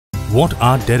What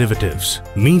are derivatives?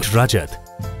 Meet Rajat.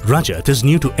 Rajat is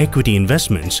new to equity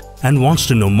investments and wants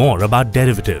to know more about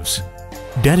derivatives.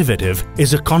 Derivative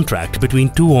is a contract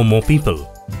between two or more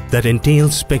people that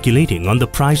entails speculating on the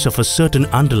price of a certain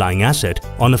underlying asset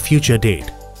on a future date.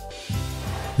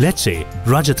 Let's say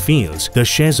Rajat feels the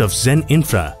shares of Zen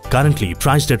Infra, currently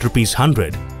priced at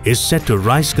 ₹100, is set to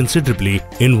rise considerably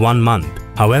in 1 month.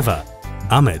 However,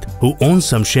 Amit, who owns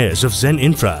some shares of Zen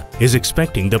Infra, is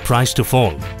expecting the price to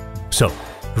fall. So,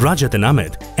 Rajat and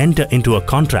Amit enter into a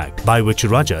contract by which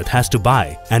Rajat has to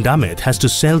buy and Amit has to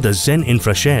sell the Zen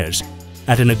Infra shares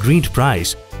at an agreed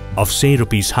price of say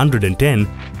 ₹110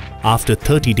 after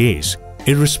 30 days,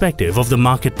 irrespective of the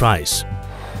market price.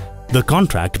 The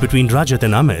contract between Rajat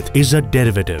and Amit is a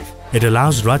derivative. It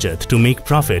allows Rajat to make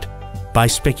profit by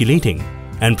speculating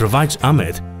and provides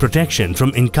Amit protection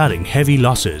from incurring heavy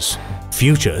losses.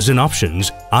 Futures and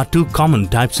options are two common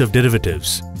types of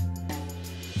derivatives.